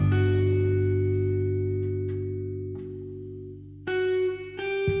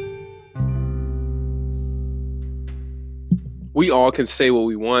we all can say what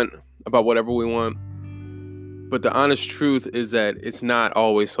we want about whatever we want, but the honest truth is that it's not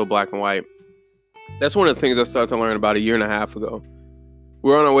always so black and white. That's one of the things I started to learn about a year and a half ago.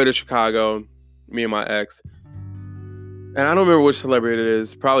 We were on our way to Chicago, me and my ex, and I don't remember which celebrity it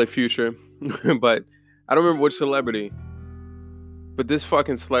is, probably Future, but I don't remember which celebrity. But this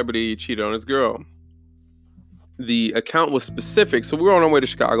fucking celebrity cheated on his girl. The account was specific, so we were on our way to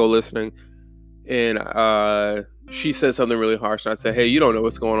Chicago listening, and she said something really harsh, and I said, hey, you don't know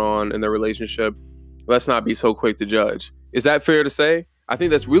what's going on in their relationship. Let's not be so quick to judge. Is that fair to say? I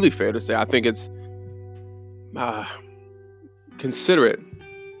think that's really fair to say. I think it's considerate.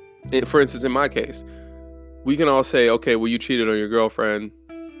 For instance, in my case, we can all say, okay, well, you cheated on your girlfriend.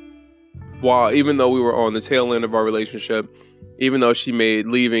 While even though we were on the tail end of our relationship, even though she made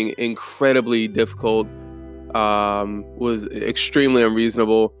leaving incredibly difficult, was extremely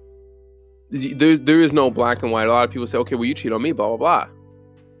unreasonable, there is no black and white. A lot of people say, okay, well, you cheat on me, blah, blah, blah.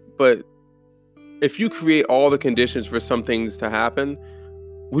 But if you create all the conditions for some things to happen,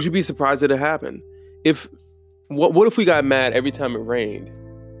 would you be surprised that it happened? What if we got mad every time it rained?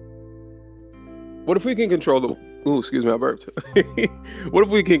 What if we can control the... Ooh, excuse me, I burped. What if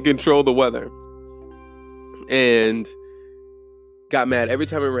we can control the weather and got mad every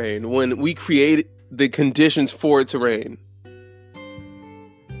time it rained when we created the conditions for it to rain?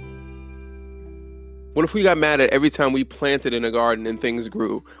 What if we got mad at every time we planted in a garden and things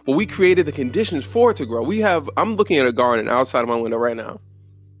grew? Well, we created the conditions for it to grow. I'm looking at a garden outside of my window right now.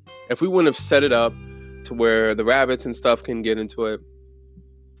 If we wouldn't have set it up to where the rabbits and stuff can get into it,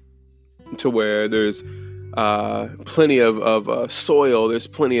 to where there's plenty of soil, there's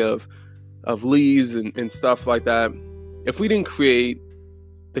plenty of leaves and stuff like that. If we didn't create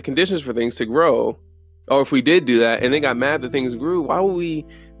the conditions for things to grow, or if we did do that and then got mad that things grew, why would we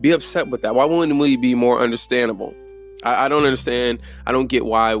be upset with that? Why wouldn't we be more understandable? I don't understand. I don't get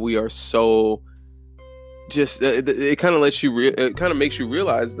why we are so just. It kind of lets you. It kind of makes you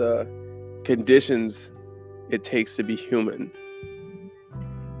realize the conditions it takes to be human.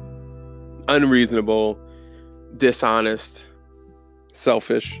 Unreasonable, dishonest,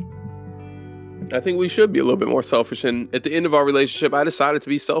 selfish. I think we should be a little bit more selfish. And at the end of our relationship, I decided to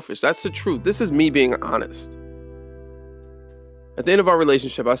be selfish. That's the truth. This is me being honest. At the end of our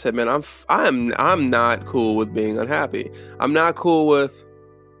relationship, I said, man, I'm not cool with being unhappy. I'm not cool with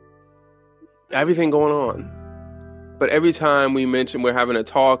everything going on. But every time we mention we're having a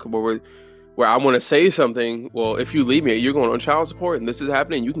talk where I want to say something, well, if you leave me, you're going on child support and this is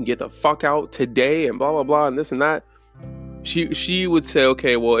happening, you can get the fuck out today and blah, blah, blah, and this and that. She would say,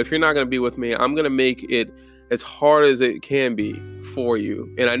 okay, well, if you're not going to be with me, I'm going to make it as hard as it can be for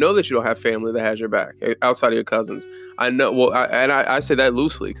you. And I know that you don't have family that has your back outside of your cousins. I know. Well, I say that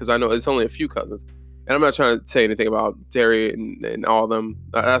loosely because I know it's only a few cousins. And I'm not trying to say anything about Terry and all of them.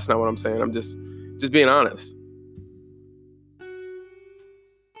 That's not what I'm saying. I'm just being honest.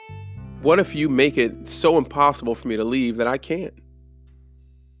 What if you make it so impossible for me to leave that I can't?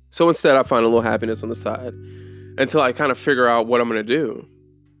 So instead, I find a little happiness on the side until I kind of figure out what I'm going to do.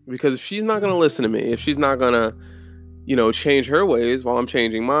 Because if she's not going to listen to me, if she's not going to, change her ways while I'm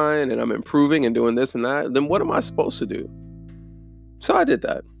changing mine and I'm improving and doing this and that, then what am I supposed to do? So I did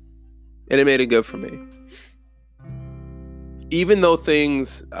that. And it made it good for me. Even though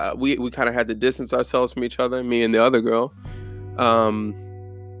things, we kind of had to distance ourselves from each other, me and the other girl,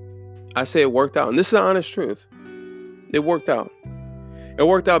 I say it worked out. And this is the honest truth. It worked out. It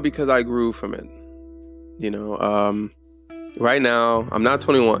worked out because I grew from it. Right now, I'm not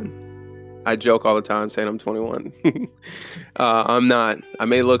 21. I joke all the time saying I'm 21. I'm not. I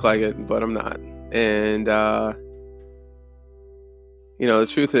may look like it, but I'm not. And, the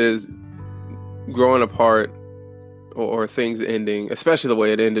truth is, growing apart or things ending, especially the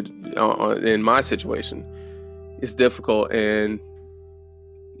way it ended in my situation, is difficult. And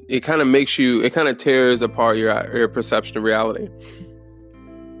it kind of tears apart your perception of reality.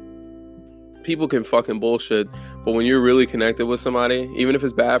 People can fucking bullshit, but when you're really connected with somebody, even if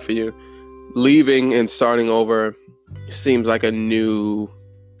it's bad for you, leaving and starting over seems like a new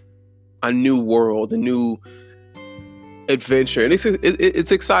world, a new adventure, and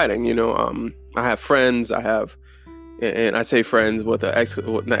it's exciting. I have friends. And I say friends with an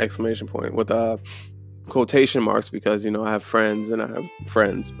exclamation point, with quotation marks, because I have friends and I have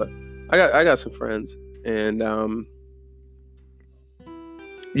friends, but I got some friends, and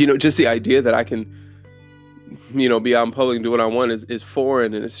just the idea that I can, be out in public and do what I want is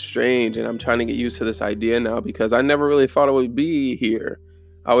foreign and it's strange. And I'm trying to get used to this idea now because I never really thought it would be here.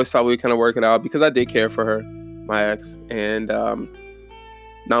 I always thought we'd kind of work it out because I did care for her, my ex. And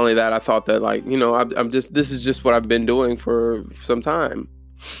Not only that, I thought that, like, you know, this is just what I've been doing for some time.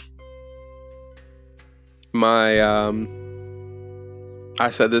 I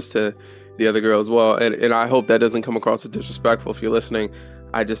said this to the other girl as well, and I hope that doesn't come across as disrespectful if you're listening.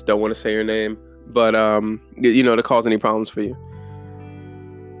 I just don't want to say your name, but you know, to cause any problems for you.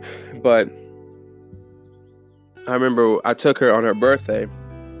 But I remember I took her on her birthday.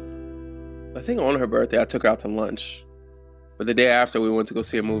 I think on her birthday I took her out to lunch, but the day after we went to go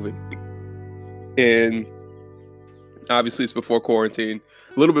see a movie, and obviously it's before quarantine,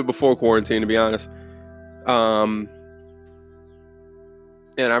 a little bit before quarantine to be honest.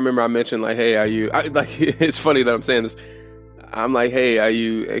 And I remember I mentioned, like, hey, it's funny that I'm saying this. I'm like, hey, are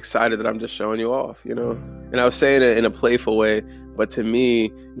you excited that I'm just showing you off, you know? And I was saying it in a playful way, but to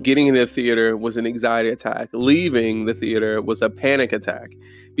me, getting into the theater was an anxiety attack. Leaving the theater was a panic attack,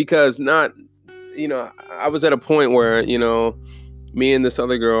 because I was at a point where, you know, me and this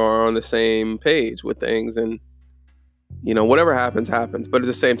other girl are on the same page with things, and, you know, whatever happens, happens. But at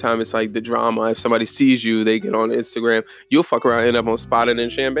the same time, it's like the drama. If somebody sees you, they get on Instagram, you'll fuck around, end up on Spotted in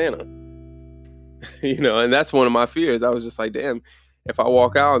Chambana. You know, and that's one of my fears. I was just like, damn, if I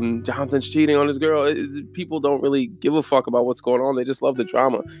walk out and Jonathan's cheating on his girl, people don't really give a fuck about what's going on. They just love the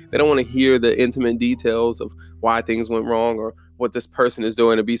drama. They don't want to hear the intimate details of why things went wrong or what this person is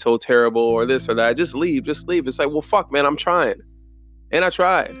doing to be so terrible or this or that. Just leave. It's like, well, fuck, man, I'm trying. And I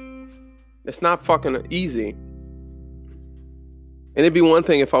tried. It's not fucking easy. And it'd be one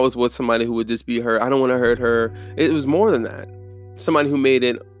thing if I was with somebody who would just be hurt. I don't want to hurt her. It was more than that. Somebody who made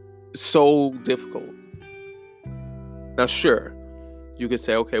it so difficult. Now, sure, you could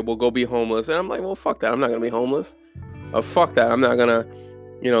say, okay, well, go be homeless. And I'm like, well, fuck that. I'm not going to be homeless. Fuck that. I'm not going to,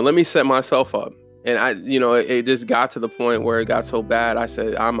 you know, let me set myself up. And it just got to the point where it got so bad. I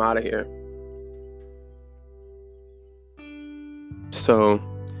said, I'm out of here. So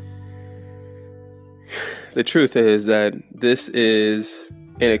the truth is that this is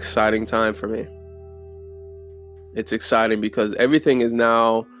an exciting time for me. It's exciting because everything is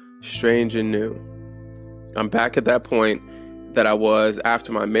now strange and new. I'm back at that point that I was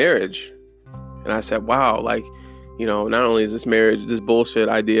after my marriage. And I said, wow, like, you know, not only is this marriage, this bullshit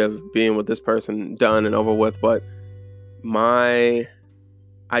idea of being with this person done and over with, but my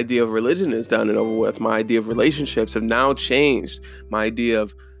idea of religion is done and over with. My idea of relationships have now changed. My idea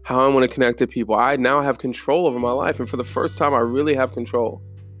of how I want to connect to people. I now have control over my life. And for the first time, I really have control.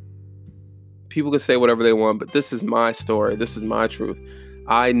 People can say whatever they want, but this is my story. This is my truth.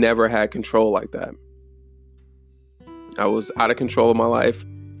 I never had control like that. I was out of control of my life,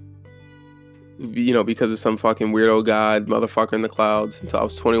 you know, because of some fucking weirdo God motherfucker in the clouds until I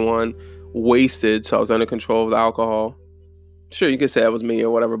was 21, wasted, so I was under control of the alcohol. Sure, you could say it was me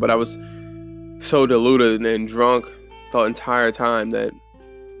or whatever, but I was so diluted and drunk the entire time that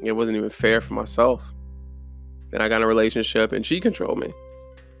it wasn't even fair for myself. Then I got in a relationship and she controlled me.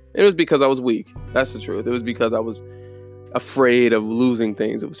 It was because I was weak. That's the truth. It was because I was afraid of losing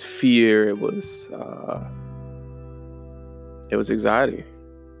things. It was fear. It was anxiety.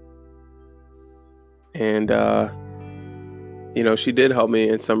 And, you know, she did help me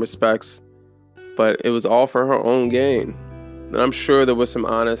in some respects, but it was all for her own gain. And I'm sure there was some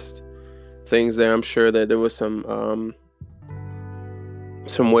honest things there. I'm sure that there was some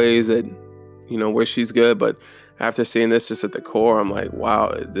ways that, you know, where she's good. But after seeing this just at the core, I'm like, wow,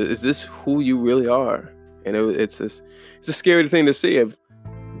 is this who you really are? And it's a scary thing to see of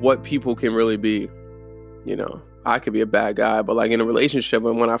what people can really be. You know, I could be a bad guy, but like in a relationship,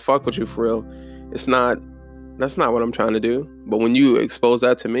 and when I fuck with you for real, that's not what I'm trying to do. But when you expose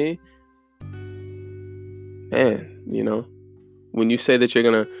that to me, man, you know, when you say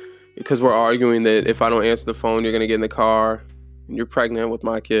that because we're arguing that if I don't answer the phone, you're going to get in the car and you're pregnant with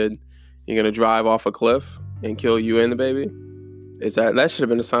my kid, you're going to drive off a cliff and kill you and the baby. That should have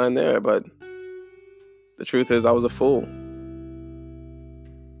been a sign there. But the truth is I was a fool.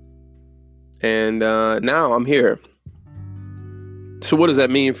 And now I'm here. So what does that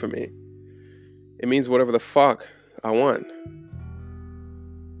mean for me? It means whatever the fuck I want.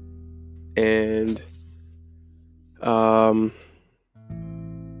 And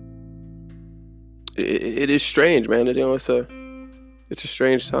it is strange, man. You know, it's a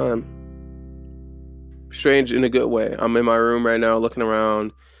strange time. Strange in a good way. I'm in my room right now looking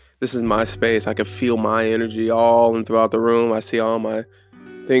around. This is my space. I can feel my energy all and throughout the room. I see all my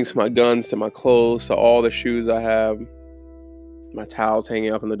things, from my guns to my clothes to all the shoes I have, my towels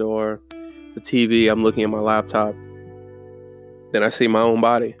hanging up on the door, the TV. I'm looking at my laptop. Then I see my own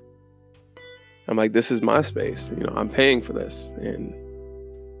body. I'm like, this is my space. You know, I'm paying for this. And,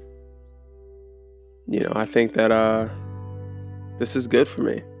 you know, I think that This is good for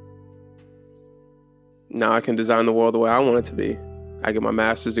me. Now I can design the world the way I want it to be. I get my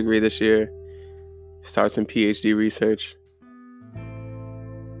master's degree this year, start some PhD research.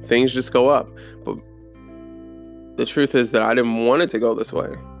 Things just go up. But the truth is that I didn't want it to go this way.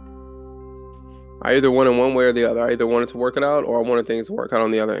 I either wanted one way or the other. I either wanted to work it out or I wanted things to work out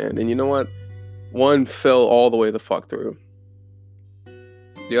on the other end. And you know what? One fell all the way the fuck through.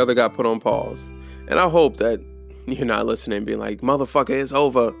 The other got put on pause. And I hope that you're not listening and being like, motherfucker, it's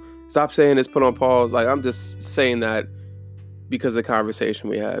over. Stop saying it's put on pause. Like, I'm just saying that because of the conversation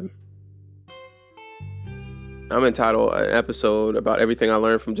we had. I'm entitled an episode about everything I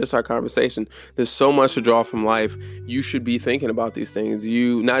learned from just our conversation. There's so much to draw from life. You should be thinking about these things.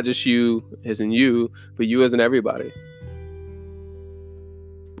 You, not just you as in you, but you as in everybody.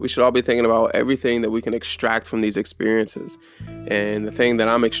 We should all be thinking about everything that we can extract from these experiences. And the thing that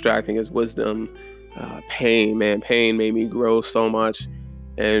I'm extracting is wisdom, pain. Man, pain made me grow so much.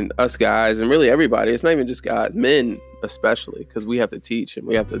 And us guys, and really everybody, it's not even just guys, men especially, because we have to teach and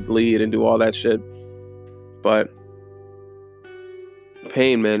we have to lead and do all that shit. But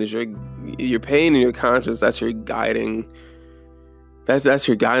pain, man, is your pain and your conscience. That's your guiding. That's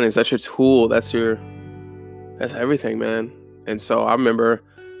your guidance. That's your tool. That's everything, man. And so I remember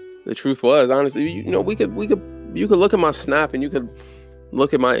the truth was, honestly, you could look at my Snap and you could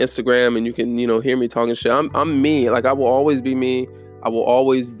look at my Instagram and you can, hear me talking shit. I'm me. Like, I will always be me. I will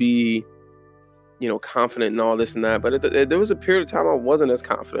always be, confident and all this and that. But there was a period of time I wasn't as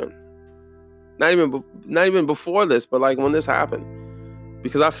confident. Not even before this, but like when this happened,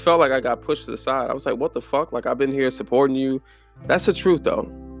 because I felt like I got pushed to the side. I was like, what the fuck? Like, I've been here supporting you. That's the truth though.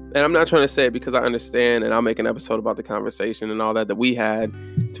 And I'm not trying to say it because I understand, and I'll make an episode about the conversation and all that we had,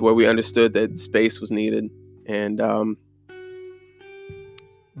 to where we understood that space was needed. And,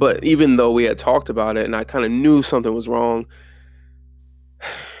 but even though we had talked about it and I kind of knew something was wrong,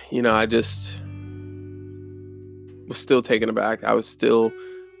 I just was still taken aback. I was still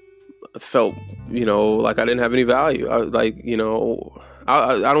felt, like I didn't have any value. I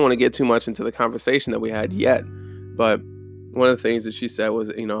don't want to get too much into the conversation that we had yet, but one of the things that she said was,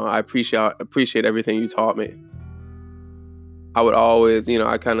 I appreciate everything you taught me. I would always,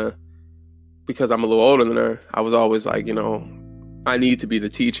 because I'm a little older than her, I was always like, I need to be the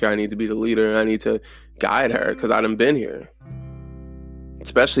teacher. I need to be the leader. I need to guide her because I done been here,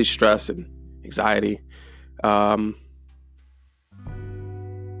 especially stress and anxiety. And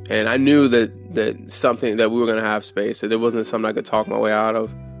I knew that something that we were going to have space, that there wasn't something I could talk my way out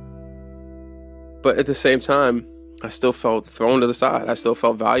of. But at the same time, I still felt thrown to the side. I still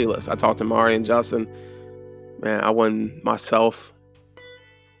felt valueless. I talked to Mari and Justin. Man, I wasn't myself.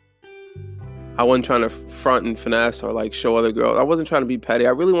 I wasn't trying to front and finesse or like show other girls. I wasn't trying to be petty.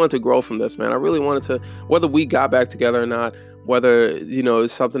 I really wanted to grow from this, man. I really wanted to, whether we got back together or not, whether,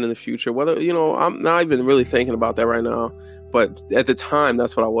 it's something in the future, whether, I'm not even really thinking about that right now. But at the time,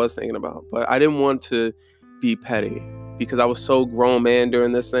 that's what I was thinking about. But I didn't want to be petty because I was so grown man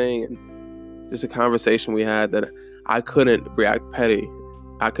during this thing. And just a conversation we had that I couldn't react petty.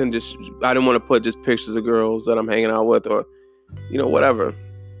 I didn't want to put just pictures of girls that I'm hanging out with or, whatever.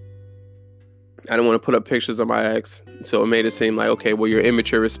 I didn't want to put up pictures of my ex. So it made it seem like, okay, well, your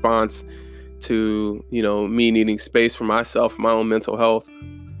immature response to, me needing space for myself, my own mental health,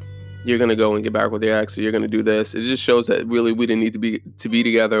 you're going to go and get back with your ex, or you're going to do this. It just shows that really we didn't need to be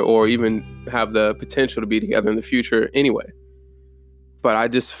together or even have the potential to be together in the future anyway. But I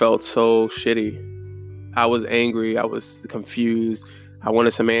just felt so shitty. I was angry. I was confused. I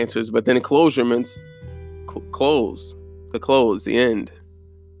wanted some answers. But then closure means close. The end.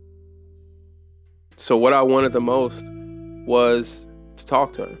 So what I wanted the most was to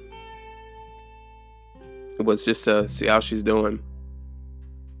talk to her. It was just to see how she's doing.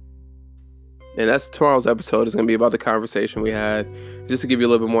 And that's tomorrow's episode. Is going to be about the conversation we had, just to give you a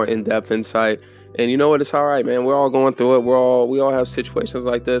little bit more in-depth insight. And you know what? It's all right, man. We're all going through it. We all have situations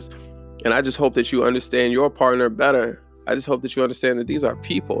like this. And I just hope that you understand your partner better. I just hope that you understand that these are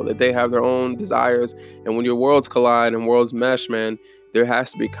people, that they have their own desires. And when your worlds collide and worlds mesh, man, there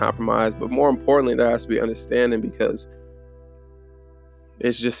has to be compromise. But more importantly, there has to be understanding, because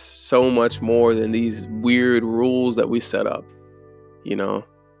it's just so much more than these weird rules that we set up,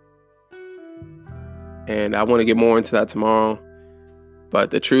 And I want to get more into that tomorrow. But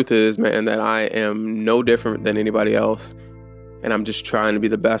the truth is, man, that I am no different than anybody else. And I'm just trying to be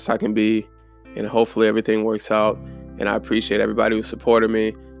the best I can be. And hopefully everything works out. And I appreciate everybody who supported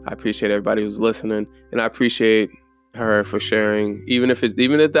me. I appreciate everybody who's listening. And I appreciate her for sharing, even if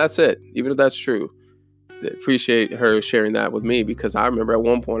that's it, even if that's true. I appreciate her sharing that with me, because I remember at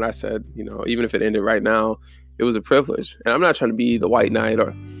one point I said, even if it ended right now, it was a privilege. And I'm not trying to be the white knight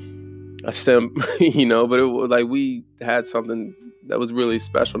or a simp, you know, but it was like we had something that was really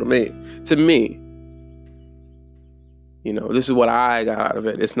special to me. To me, you know, this is what I got out of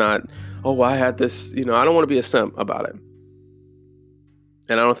it. It's not, oh, I had this, you know, I don't want to be a simp about it.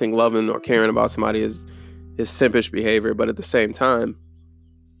 And I don't think loving or caring about somebody is simpish behavior. But at the same time,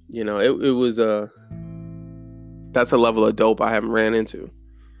 you know, it was that's a level of dope I haven't ran into.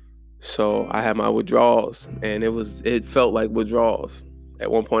 So I had my withdrawals, and it felt like withdrawals.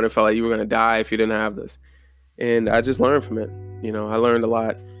 At one point, it felt like you were going to die if you didn't have this. And I just learned from it. You know, I learned a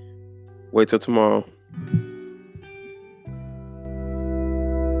lot. Wait till tomorrow.